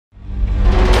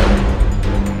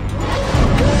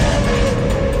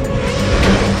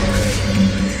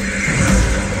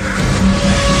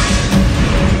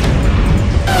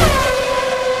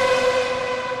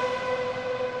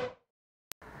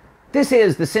This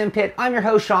is the Simpit. I'm your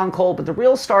host, Shaun, but the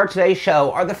real star of today's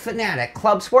show are the Fanatec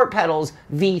Clubsport pedals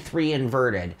V3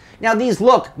 inverted. Now these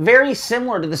look very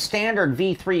similar to the standard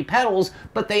V3 pedals,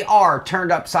 but they are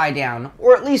turned upside down,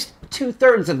 or at least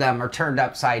 2/3 of them are turned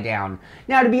upside down.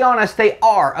 Now to be honest, they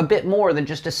are a bit more than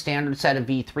just a standard set of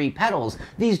V3 pedals.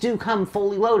 These do come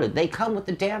fully loaded. They come with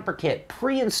the damper kit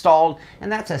pre-installed,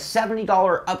 and that's a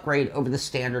 $70 upgrade over the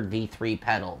standard V3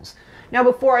 pedals. Now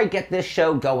before I get this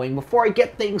show going, before I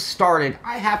get things started,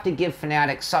 I have to give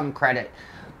Fanatec some credit.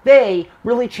 They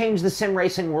really changed the sim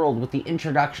racing world with the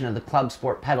introduction of the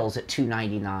Clubsport pedals at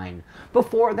 $2.99.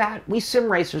 Before that, we sim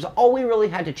racers, all we really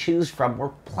had to choose from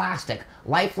were plastic,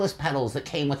 lifeless pedals that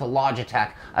came with a Logitech,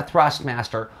 a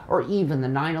Thrustmaster, or even the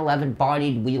 911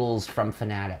 bodied wheels from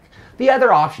Fanatec. The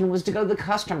other option was to go the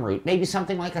custom route, maybe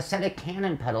something like a set of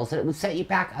Cannon pedals that would set you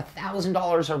back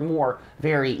 $1,000 or more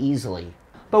very easily.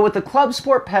 But with the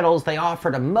Clubsport pedals, they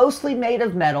offered a mostly made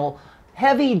of metal,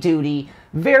 heavy-duty,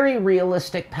 very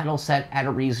realistic pedal set at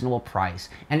a reasonable price.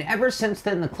 And ever since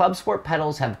then, the Clubsport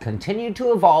pedals have continued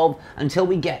to evolve until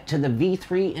we get to the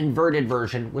V3 inverted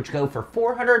version, which go for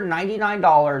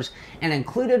 $499, and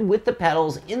included with the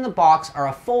pedals in the box are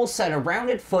a full set of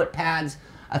rounded foot pads,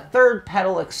 a third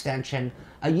pedal extension,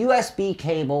 a USB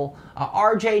cable, a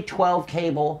RJ12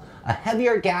 cable, a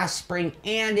heavier gas spring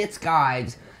and its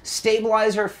guides,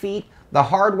 stabilizer feet, the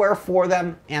hardware for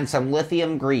them, and some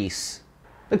lithium grease.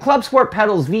 The Clubsport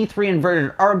pedals V3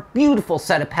 inverted are a beautiful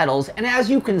set of pedals, and as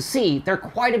you can see, they're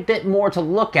quite a bit more to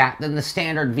look at than the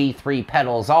standard V3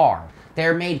 pedals are. They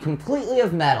are made completely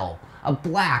of metal, a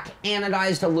black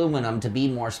anodized aluminum to be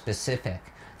more specific.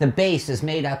 The base is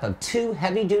made up of 2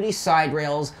 heavy-duty side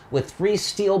rails with 3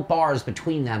 steel bars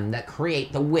between them that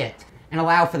create the width and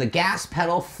allow for the gas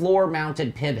pedal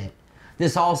floor-mounted pivot.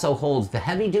 This also holds the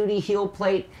heavy-duty heel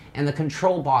plate and the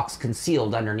control box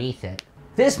concealed underneath it.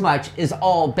 This much is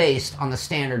all based on the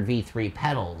standard V3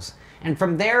 pedals, and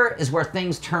from there is where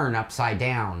things turn upside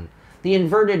down. The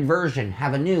inverted version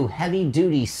have a new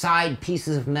heavy-duty side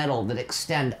pieces of metal that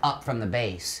extend up from the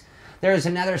base. There is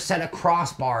another set of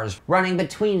crossbars running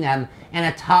between them and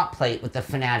a top plate with the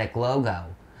Fanatec logo.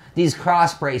 These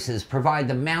cross braces provide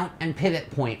the mount and pivot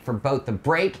point for both the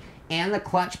brake and the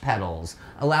clutch pedals,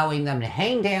 allowing them to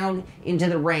hang down into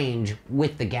the range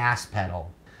with the gas pedal.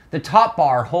 The top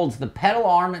bar holds the pedal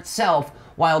arm itself,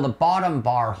 while the bottom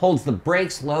bar holds the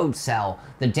brake's load cell,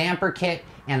 the damper kit,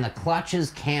 and the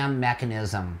clutch's cam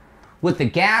mechanism. With the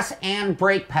gas and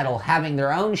brake pedal having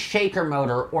their own shaker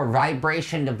motor or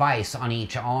vibration device on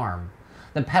each arm.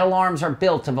 The pedal arms are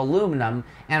built of aluminum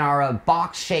and are a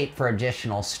box shape for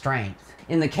additional strength.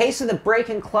 In the case of the brake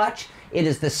and clutch, it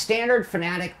is the standard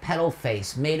Fanatec pedal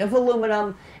face made of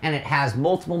aluminum, and it has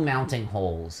multiple mounting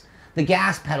holes. The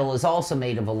gas pedal is also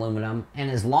made of aluminum and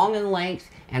is long in length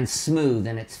and smooth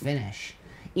in its finish.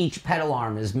 Each pedal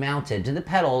arm is mounted to the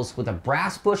pedals with a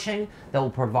brass bushing that will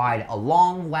provide a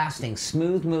long-lasting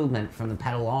smooth movement from the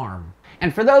pedal arm.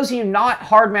 And for those of you not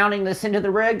hard mounting this into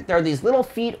the rig, there are these little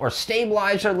feet or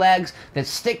stabilizer legs that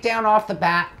stick down off the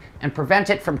back and prevent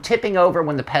it from tipping over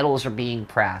when the pedals are being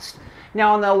pressed.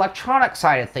 Now on the electronic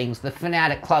side of things, the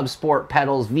Fanatec Clubsport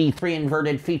pedals V3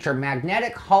 inverted feature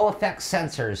magnetic Hall effect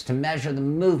sensors to measure the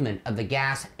movement of the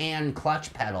gas and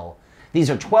clutch pedal. These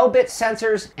are 12-bit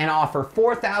sensors and offer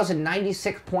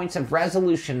 4,096 points of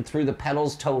resolution through the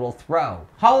pedal's total throw.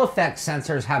 Hall effect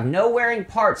sensors have no wearing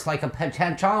parts like a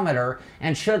potentiometer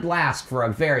and should last for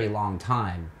a very long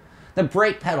time. The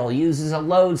brake pedal uses a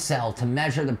load cell to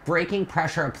measure the braking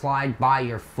pressure applied by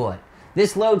your foot.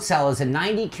 This load cell is a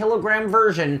 90-kilogram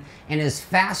version and is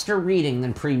faster reading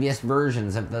than previous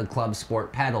versions of the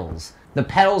Clubsport pedals. The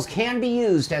pedals can be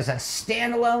used as a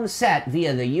standalone set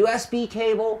via the USB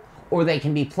cable, or they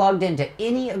can be plugged into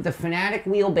any of the Fanatec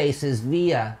wheelbases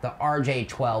via the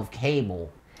RJ12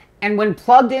 cable. And when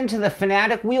plugged into the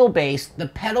Fanatec wheelbase, the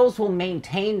pedals will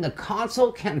maintain the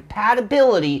console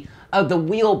compatibility of the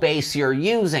wheelbase you're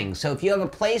using. So if you have a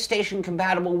PlayStation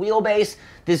compatible wheelbase,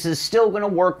 this is still going to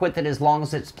work with it as long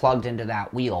as it's plugged into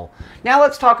that wheel. Now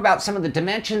let's talk about some of the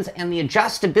dimensions and the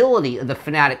adjustability of the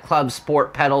Fanatec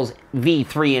Clubsport pedals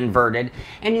V3 inverted.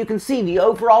 And you can see the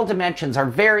overall dimensions are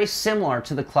very similar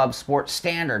to the Clubsport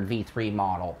standard V3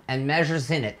 model, and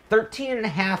measures in at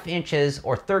 13.5 inches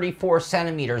or 34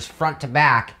 centimeters front to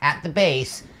back at the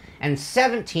base, and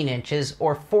 17 inches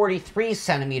or 43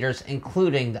 centimeters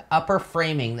including the upper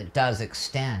framing that does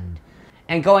extend.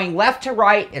 And going left to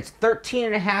right, it's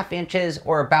 13.5 inches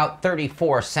or about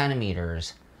 34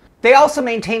 centimeters. They also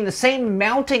maintain the same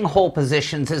mounting hole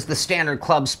positions as the standard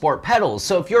Clubsport pedals.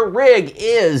 So if your rig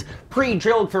is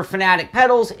pre-drilled for Fanatec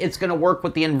pedals, it's going to work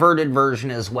with the inverted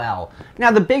version as well. Now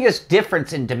the biggest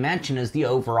difference in dimension is the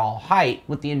overall height,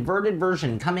 with the inverted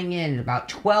version coming in at about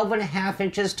 12.5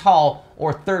 inches tall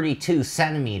or 32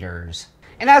 centimeters.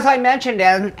 And as I mentioned,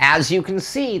 and as you can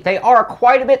see, they are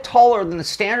quite a bit taller than the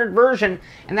standard version,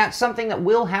 and that's something that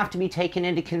will have to be taken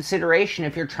into consideration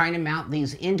if you're trying to mount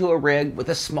these into a rig with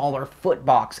a smaller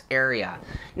footbox area.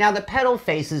 Now the pedal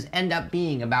faces end up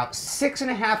being about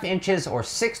 6.5 inches or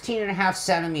 16.5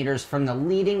 centimeters from the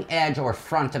leading edge or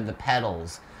front of the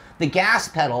pedals. The gas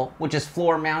pedal, which is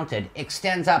floor mounted,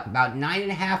 extends up about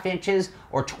 9.5 inches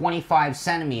or 25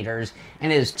 centimeters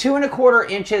and is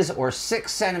 2.25 inches or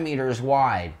 6 centimeters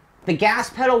wide. The gas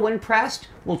pedal, when pressed,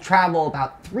 will travel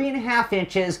about 3.5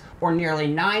 inches or nearly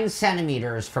 9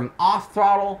 centimeters from off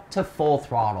throttle to full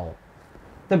throttle.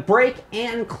 The brake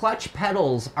and clutch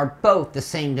pedals are both the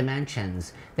same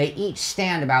dimensions. They each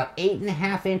stand about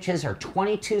 8.5 inches or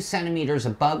 22 centimeters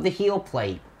above the heel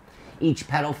plate. Each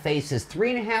pedal face is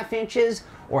 3.5 inches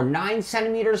or 9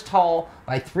 centimeters tall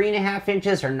by 3.5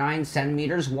 inches or 9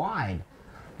 centimeters wide.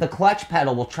 The clutch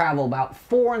pedal will travel about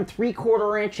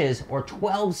 4.75 inches or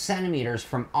 12 centimeters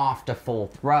from off to full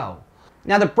throw.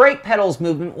 Now the brake pedal's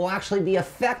movement will actually be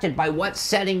affected by what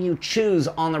setting you choose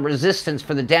on the resistance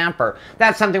for the damper.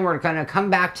 That's something we're going to come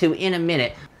back to in a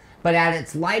minute. But at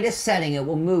its lightest setting, it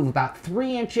will move about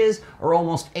 3 inches or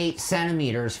almost 8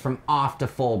 centimeters from off to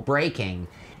full braking.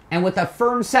 And with a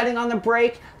firm setting on the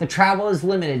brake, the travel is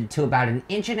limited to about 1.5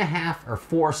 inches or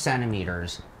 4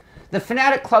 centimeters. The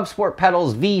Fanatec Clubsport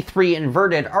pedals V3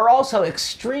 inverted are also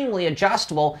extremely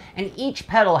adjustable, and each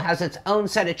pedal has its own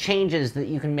set of changes that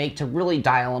you can make to really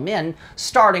dial them in,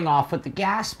 starting off with the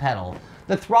gas pedal.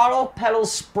 The throttle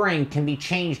pedal's spring can be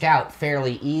changed out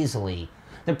fairly easily.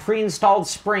 The pre-installed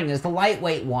spring is the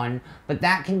lightweight one, but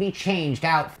that can be changed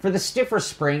out for the stiffer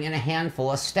spring in a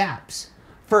handful of steps.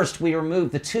 First, we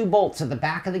remove the 2 bolts at the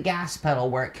back of the gas pedal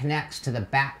where it connects to the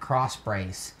back cross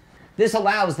brace. This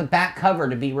allows the back cover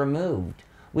to be removed.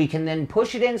 We can then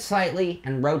push it in slightly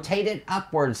and rotate it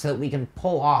upwards so that we can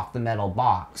pull off the metal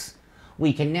box.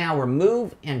 We can now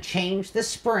remove and change the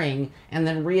spring and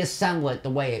then reassemble it the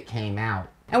way it came out.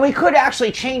 And we could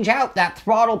actually change out that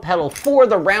throttle pedal for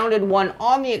the rounded one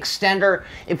on the extender.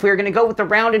 If we were going to go with the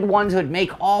rounded ones, it would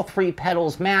make all 3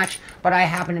 pedals match, but I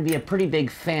happen to be a pretty big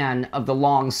fan of the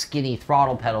long, skinny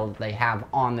throttle pedal that they have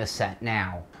on this set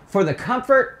now. For the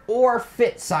comfort or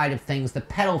fit side of things, the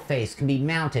pedal face can be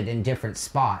mounted in different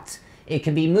spots. It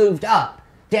can be moved up,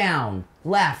 down,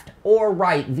 left, or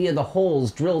right via the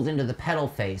holes drilled into the pedal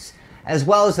face, as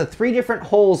well as the 3 different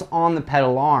holes on the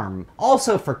pedal arm.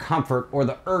 Also for comfort or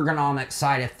the ergonomic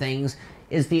side of things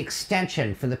is the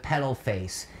extension for the pedal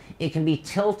face. It can be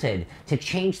tilted to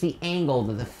change the angle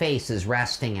that the face is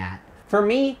resting at. For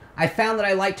me, I found that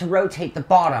I like to rotate the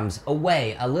bottoms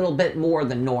away a little bit more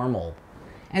than normal.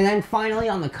 And then finally,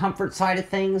 on the comfort side of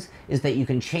things, is that you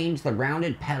can change the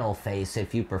rounded pedal face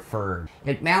if you preferred.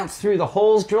 It mounts through the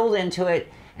holes drilled into it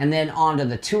and then onto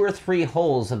the 2 or 3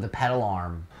 holes of the pedal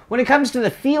arm. When it comes to the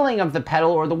feeling of the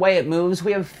pedal or the way it moves,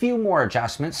 we have a few more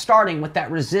adjustments, starting with that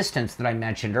resistance that I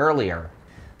mentioned earlier.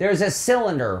 There's a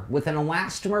cylinder with an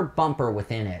elastomer bumper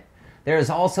within it. There is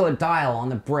also a dial on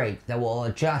the brake that will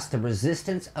adjust the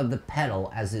resistance of the pedal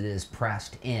as it is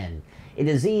pressed in. It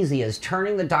is easy as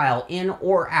turning the dial in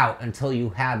or out until you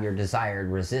have your desired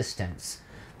resistance.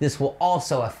 This will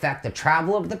also affect the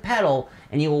travel of the pedal,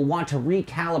 and you will want to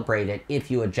recalibrate it if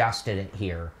you adjusted it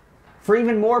here. For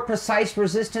even more precise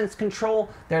resistance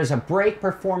control, there's a brake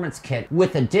performance kit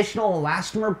with additional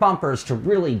elastomer bumpers to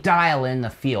really dial in the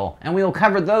feel, and we will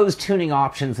cover those tuning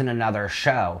options in another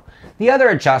show. The other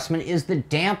adjustment is the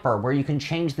damper, where you can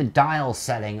change the dial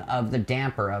setting of the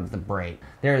damper of the brake.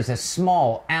 There is a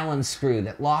small Allen screw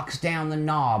that locks down the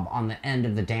knob on the end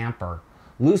of the damper.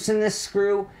 Loosen this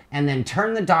screw and then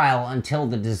turn the dial until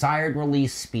the desired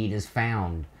release speed is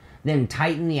found. Then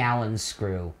tighten the Allen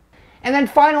screw. And then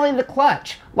finally the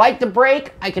clutch. Like the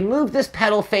brake, I can move this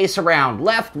pedal face around,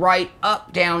 left, right,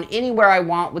 up, down, anywhere I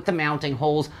want with the mounting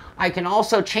holes. I can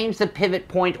also change the pivot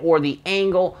point or the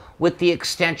angle with the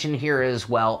extension here as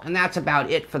well. And that's about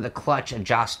it for the clutch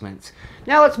adjustments.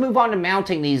 Now let's move on to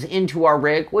mounting these into our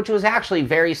rig, which was actually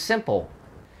very simple.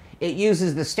 It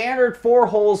uses the standard 4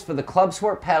 holes for the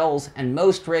Clubsport pedals, and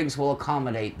most rigs will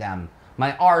accommodate them.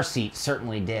 My R seat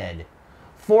certainly did.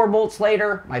 4 bolts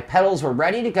later, my pedals were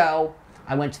ready to go.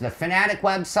 I went to the Fanatec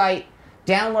website,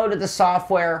 downloaded the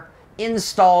software,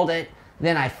 installed it,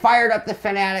 then I fired up the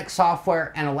Fanatec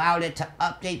software and allowed it to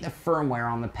update the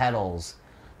firmware on the pedals.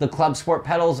 The Clubsport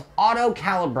pedals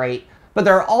auto-calibrate, but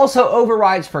there are also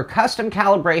overrides for custom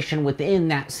calibration within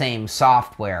that same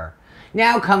software.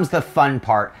 Now comes the fun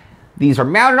part. These are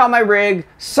mounted on my rig,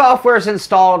 software is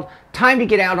installed, time to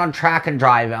get out on track and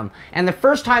drive them. And the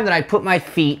first time that I put my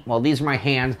feet, well, these are my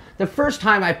hands, the first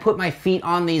time I put my feet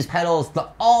on these pedals, the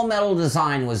all-metal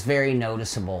design was very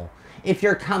noticeable. If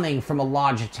you're coming from a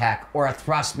Logitech or a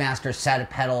Thrustmaster set of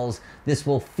pedals, this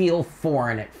will feel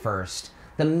foreign at first.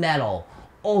 The metal,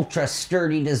 ultra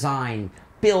sturdy design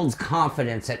builds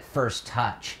confidence at first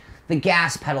touch. The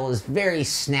gas pedal is very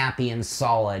snappy and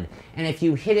solid, and if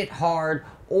you hit it hard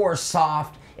or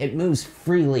soft, it moves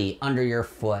freely under your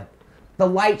foot. The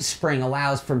light spring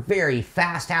allows for very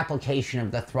fast application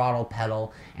of the throttle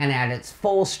pedal, and at its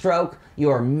full stroke, you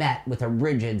are met with a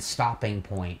rigid stopping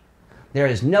point. There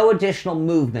is no additional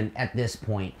movement at this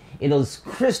point. It is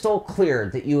crystal clear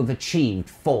that you have achieved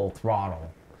full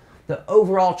throttle. The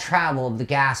overall travel of the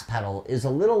gas pedal is a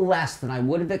little less than I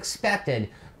would have expected,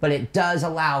 but it does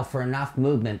allow for enough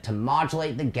movement to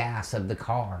modulate the gas of the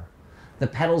car. The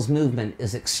pedal's movement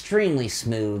is extremely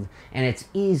smooth, and it's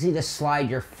easy to slide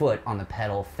your foot on the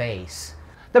pedal face.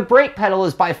 The brake pedal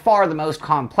is by far the most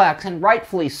complex, and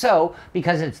rightfully so,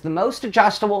 because it's the most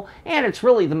adjustable and it's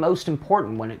really the most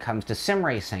important when it comes to sim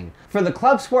racing. For the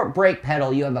Clubsport brake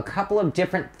pedal, you have a couple of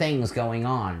different things going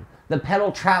on. The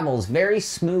pedal travels very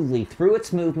smoothly through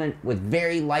its movement with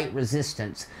very light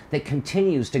resistance that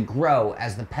continues to grow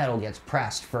as the pedal gets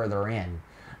pressed further in.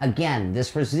 Again,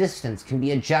 this resistance can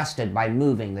be adjusted by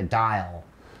moving the dial.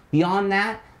 Beyond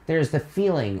that, there's the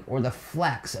feeling or the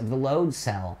flex of the load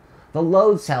cell. The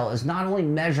load cell is not only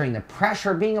measuring the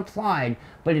pressure being applied,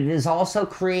 but it is also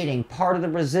creating part of the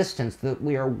resistance that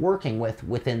we are working with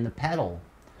within the pedal.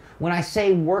 When I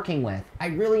say working with, I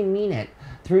really mean it.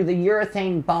 Through the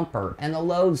urethane bumper and the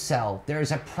load cell, there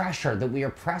is a pressure that we are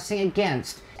pressing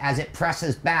against as it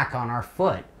presses back on our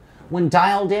foot. When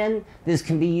dialed in, this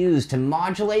can be used to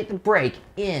modulate the brake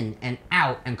in and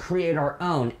out and create our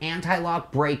own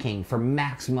anti-lock braking for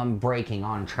maximum braking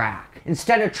on track.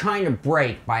 Instead of trying to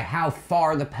brake by how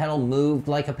far the pedal moved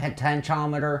like a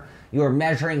potentiometer, you are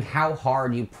measuring how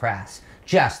hard you press,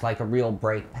 just like a real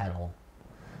brake pedal.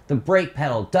 The brake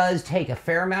pedal does take a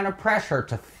fair amount of pressure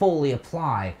to fully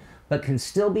apply, but can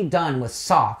still be done with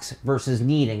socks versus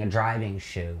needing a driving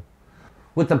shoe.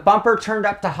 With the bumper turned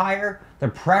up to higher, the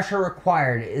pressure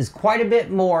required is quite a bit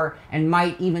more and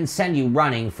might even send you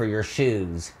running for your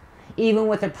shoes. Even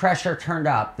with the pressure turned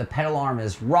up, the pedal arm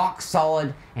is rock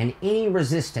solid, and any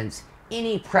resistance,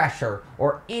 any pressure,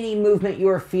 or any movement you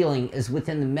are feeling is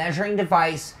within the measuring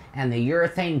device and the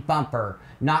urethane bumper,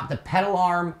 not the pedal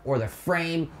arm or the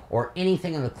frame or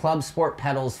anything in the Clubsport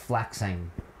pedals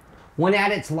flexing. When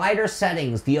at its lighter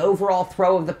settings, the overall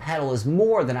throw of the pedal is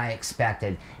more than I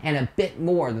expected and a bit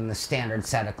more than the standard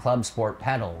set of Clubsport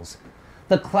pedals.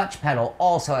 The clutch pedal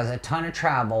also has a ton of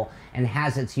travel and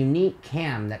has its unique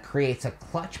cam that creates a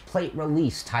clutch plate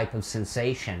release type of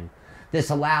sensation. This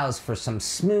allows for some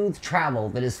smooth travel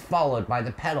that is followed by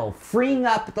the pedal freeing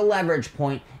up at the leverage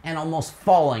point and almost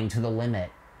falling to the limit.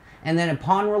 And then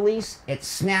upon release, it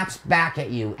snaps back at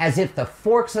you as if the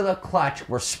forks of the clutch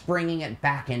were springing it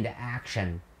back into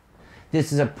action.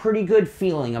 This is a pretty good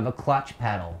feeling of a clutch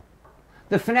pedal.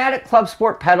 The Fanatec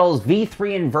Clubsport pedals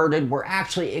V3 inverted were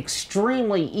actually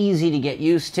extremely easy to get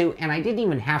used to, and I didn't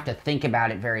even have to think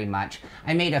about it very much.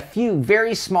 I made a few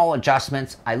very small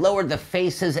adjustments. I lowered the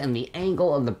faces and the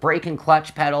angle of the brake and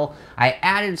clutch pedal. I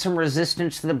added some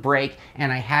resistance to the brake,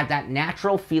 and I had that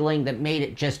natural feeling that made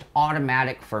it just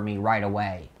automatic for me right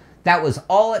away. That was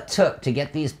all it took to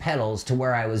get these pedals to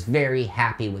where I was very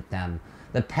happy with them.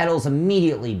 The pedals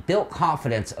immediately built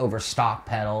confidence over stock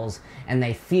pedals, and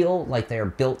they feel like they are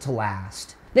built to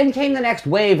last. Then came the next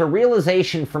wave of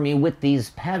realization for me with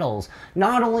these pedals.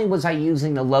 Not only was I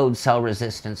using the load cell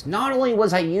resistance, not only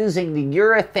was I using the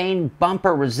urethane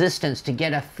bumper resistance to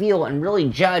get a feel and really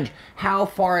judge how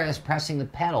far I was pressing the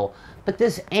pedal, but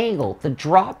this angle, the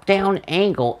drop down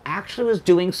angle, actually was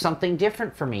doing something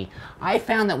different for me. I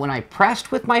found that when I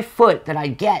pressed with my foot that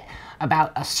I'd get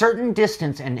about a certain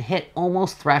distance and hit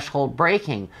almost threshold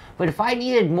braking. But if I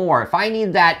needed more, if I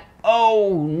need that,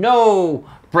 oh no,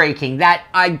 braking, that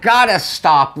I gotta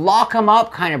stop, lock them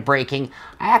up kind of braking,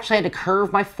 I actually had to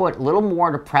curve my foot a little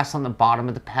more to press on the bottom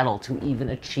of the pedal to even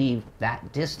achieve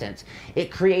that distance.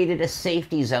 It created a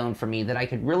safety zone for me that I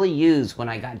could really use when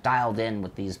I got dialed in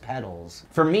with these pedals.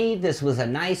 For me, this was a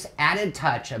nice added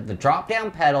touch of the drop-down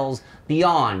pedals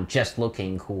beyond just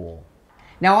looking cool.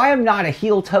 Now, I am not a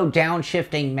heel-toe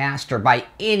downshifting master by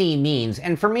any means,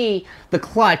 and for me, the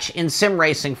clutch in sim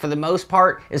racing for the most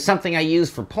part is something I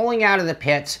use for pulling out of the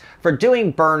pits, for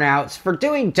doing burnouts, for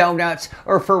doing donuts,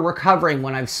 or for recovering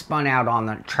when I've spun out on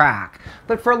the track.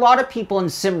 But for a lot of people in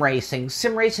sim racing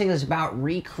is about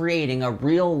recreating a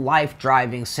real-life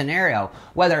driving scenario,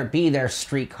 whether it be their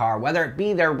street car, whether it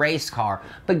be their race car,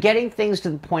 but getting things to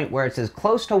the point where it's as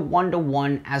close to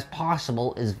one-to-one as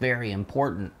possible is very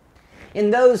important. In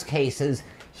those cases,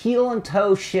 heel and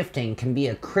toe shifting can be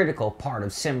a critical part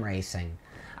of sim racing.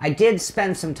 I did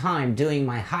spend some time doing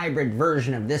my hybrid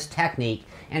version of this technique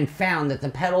and found that the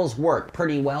pedals work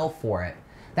pretty well for it.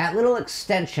 That little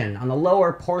extension on the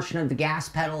lower portion of the gas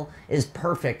pedal is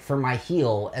perfect for my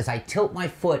heel as I tilt my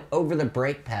foot over the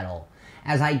brake pedal.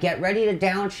 As I get ready to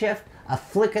downshift, a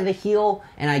flick of the heel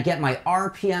and I get my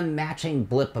RPM matching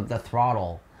blip of the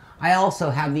throttle. I also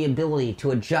have the ability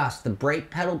to adjust the brake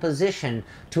pedal position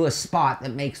to a spot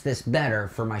that makes this better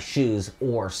for my shoes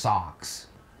or socks.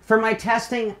 For my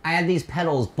testing, I had these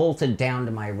pedals bolted down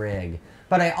to my rig,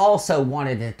 but I also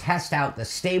wanted to test out the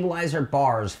stabilizer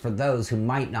bars for those who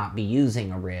might not be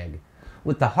using a rig.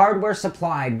 With the hardware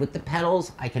supplied with the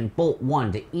pedals, I can bolt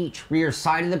one to each rear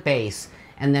side of the base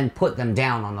and then put them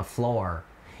down on the floor.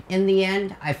 In the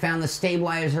end, I found the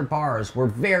stabilizer bars were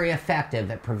very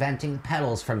effective at preventing the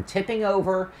pedals from tipping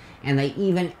over, and they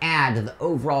even add to the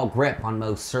overall grip on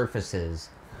most surfaces.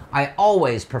 I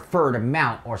always prefer to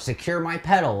mount or secure my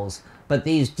pedals, but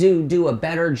these do a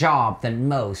better job than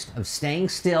most of staying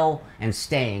still and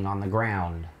staying on the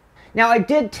ground. Now, I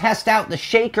did test out the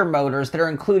shaker motors that are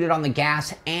included on the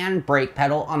gas and brake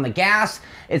pedal. On the gas,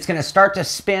 it's going to start to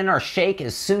spin or shake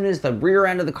as soon as the rear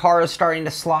end of the car is starting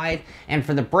to slide. And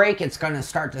for the brake, it's going to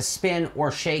start to spin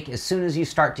or shake as soon as you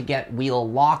start to get wheel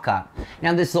lockup.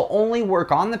 Now, this will only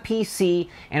work on the PC,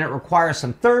 and it requires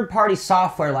some third-party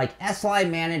software like SLI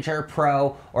Manager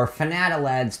Pro or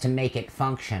Fanatec to make it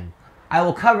function. I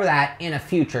will cover that in a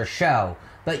future show.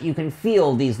 But you can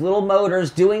feel these little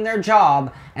motors doing their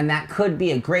job, and that could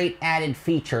be a great added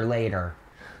feature later.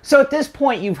 So at this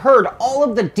point, you've heard all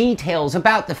of the details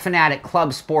about the Fanatec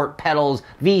Clubsport pedals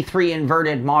V3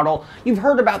 inverted model. You've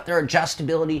heard about their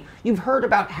adjustability. You've heard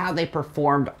about how they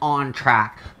performed on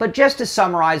track. But just to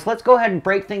summarize, let's go ahead and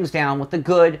break things down with the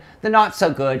good, the not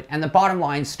so good, and the bottom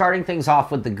line, starting things off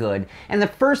with the good. And the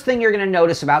first thing you're going to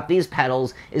notice about these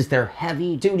pedals is their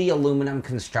heavy-duty aluminum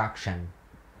construction.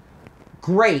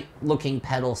 Great looking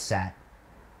pedal set,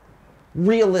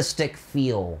 realistic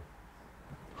feel,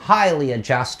 highly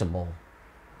adjustable,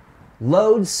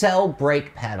 load cell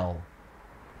brake pedal,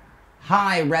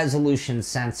 high resolution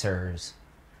sensors,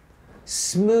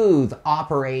 smooth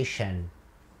operation,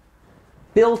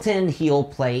 built-in heel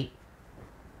plate,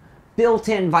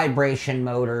 built-in vibration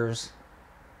motors,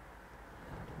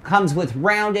 comes with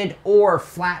rounded or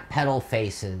flat pedal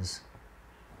faces.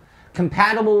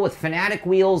 Compatible with Fanatec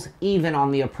wheels, even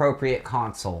on the appropriate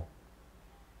console.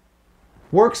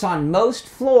 Works on most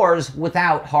floors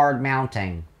without hard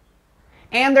mounting.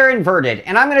 And they're inverted,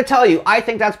 and I'm going to tell you, I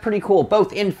think that's pretty cool,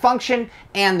 both in function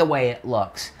and the way it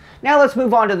looks. Now let's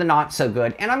move on to the not so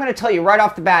good, and I'm going to tell you right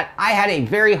off the bat, I had a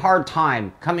very hard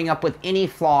time coming up with any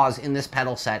flaws in this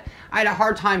pedal set. I had a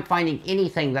hard time finding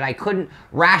anything that I couldn't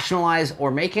rationalize or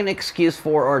make an excuse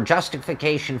for or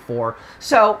justification for,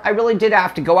 so I really did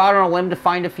have to go out on a limb to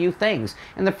find a few things.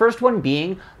 And the first one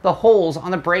being, the holes on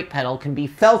the brake pedal can be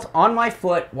felt on my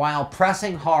foot while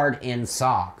pressing hard in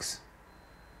socks.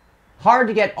 Hard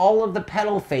to get all of the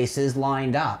pedal faces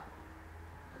lined up.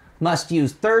 Must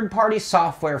use third-party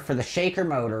software for the shaker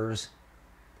motors,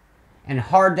 and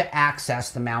hard to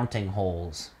access the mounting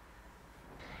holes.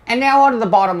 And now on to the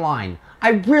bottom line. I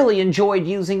really enjoyed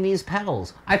using these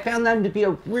pedals. I found them to be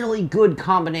a really good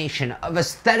combination of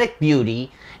aesthetic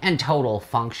beauty and total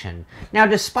function. Now,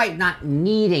 despite not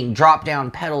needing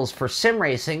drop-down pedals for sim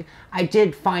racing, I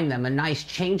did find them a nice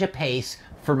change of pace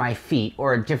for my feet,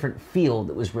 or a different feel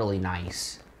that was really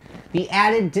nice. The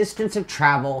added distance of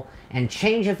travel and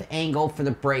change of angle for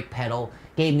the brake pedal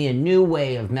gave me a new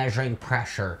way of measuring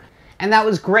pressure, and that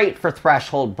was great for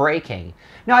threshold braking.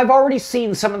 Now, I've already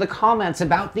seen some of the comments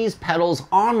about these pedals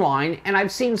online, and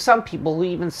I've seen some people who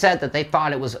even said that they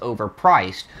thought it was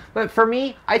overpriced. But for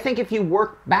me, I think if you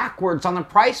work backwards on the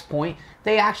price point,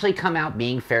 they actually come out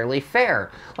being fairly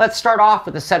fair. Let's start off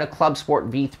with a set of Clubsport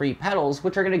V3 pedals,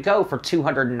 which are going to go for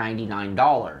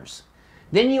 $299.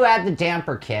 Then you add the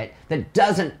damper kit that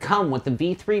doesn't come with the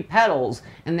V3 pedals,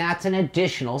 and that's an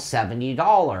additional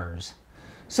 $70.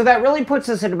 So that really puts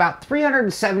us at about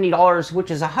 $370,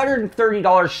 which is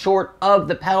 $130 short of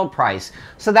the pedal price.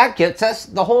 So that gets us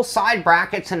the whole side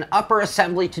brackets and upper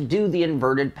assembly to do the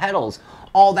inverted pedals.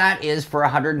 All that is for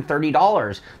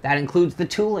 $130. That includes the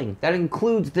tooling, that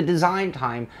includes the design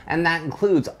time, and that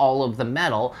includes all of the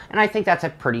metal, and I think that's a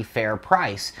pretty fair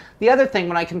price. The other thing,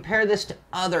 when I compare this to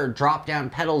other drop-down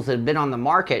pedals that have been on the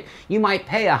market, you might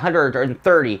pay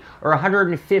 $130 or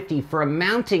 $150 for a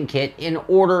mounting kit in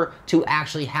order to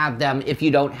actually have them if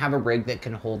you don't have a rig that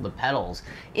can hold the pedals.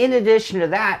 In addition to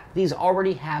that, these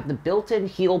already have the built-in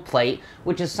heel plate,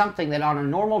 which is something that on a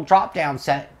normal drop-down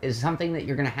set is something that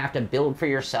you're going to have to build for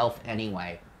yourself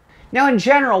anyway. Now in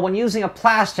general, when using a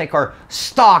plastic or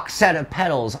stock set of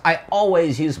pedals, I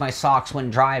always use my socks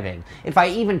when driving. If I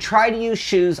even try to use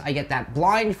shoes, I get that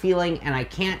blind feeling and I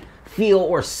can't feel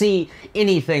or see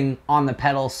anything on the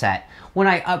pedal set. When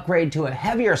I upgrade to a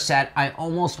heavier set, I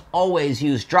almost always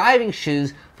use driving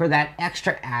shoes for that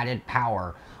extra added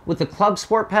power. With the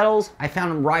Clubsport pedals, I found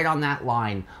them right on that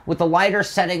line. With the lighter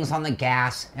settings on the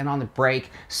gas and on the brake,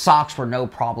 socks were no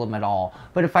problem at all.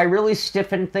 But if I really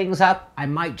stiffen things up, I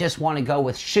might just want to go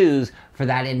with shoes for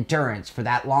that endurance, for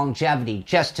that longevity,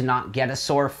 just to not get a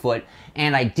sore foot,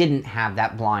 and I didn't have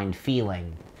that blind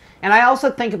feeling. And I also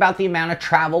think about the amount of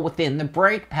travel within the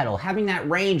brake pedal, having that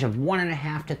range of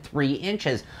 1.5 to 3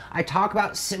 inches. I talk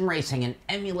about sim racing and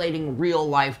emulating real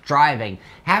life driving.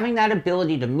 Having that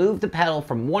ability to move the pedal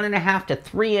from 1.5 to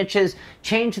 3 inches,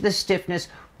 change the stiffness,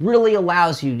 really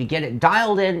allows you to get it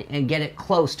dialed in and get it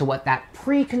close to what that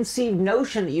preconceived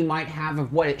notion that you might have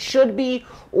of what it should be,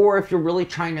 or if you're really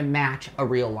trying to match a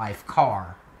real life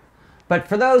car. But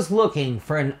for those looking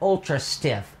for an ultra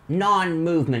stiff,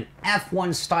 non-movement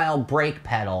F1 style brake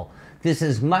pedal, this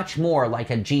is much more like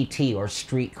a GT or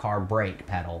street car brake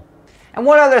pedal. And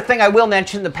one other thing I will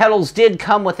mention, the pedals did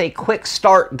come with a quick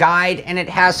start guide and it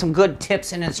has some good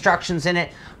tips and instructions in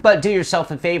it, but do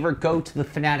yourself a favor, go to the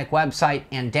Fanatec website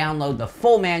and download the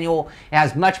full manual. It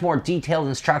has much more detailed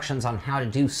instructions on how to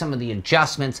do some of the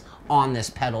adjustments on this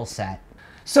pedal set.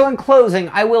 So in closing,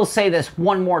 I will say this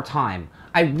one more time.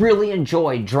 I really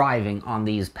enjoyed driving on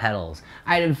these pedals.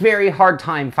 I had a very hard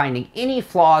time finding any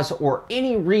flaws or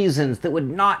any reasons that would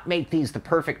not make these the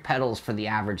perfect pedals for the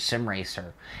average sim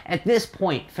racer. At this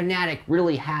point, Fanatec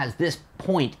really has this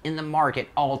point in the market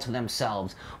all to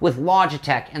themselves, with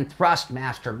Logitech and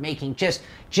Thrustmaster making just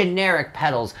generic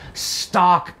pedals,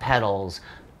 stock pedals.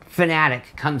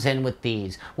 Fanatec comes in with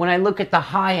these. When I look at the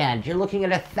high end, you're looking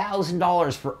at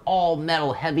 $1,000 for all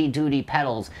metal heavy duty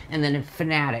pedals, and then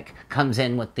Fanatec comes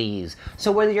in with these.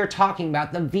 So whether you're talking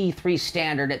about the V3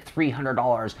 standard at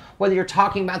 $300, whether you're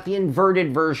talking about the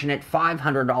inverted version at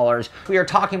 $500, we are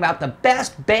talking about the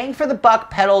best bang for the buck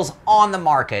pedals on the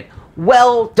market.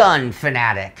 Well done,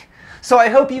 Fanatec. So I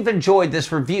hope you've enjoyed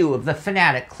this review of the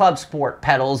Fanatec Clubsport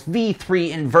pedals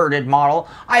V3 inverted model.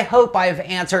 I hope I've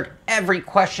answered every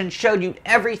question, showed you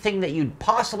everything that you'd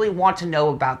possibly want to know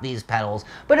about these pedals.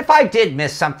 But if I did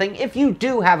miss something, if you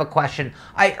do have a question,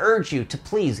 I urge you to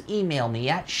please email me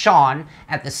at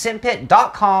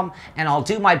Shaun@thesimpit.com and I'll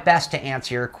do my best to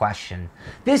answer your question.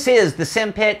 This is the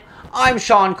Simpit. I'm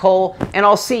Shaun Cole and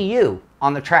I'll see you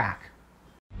on the track.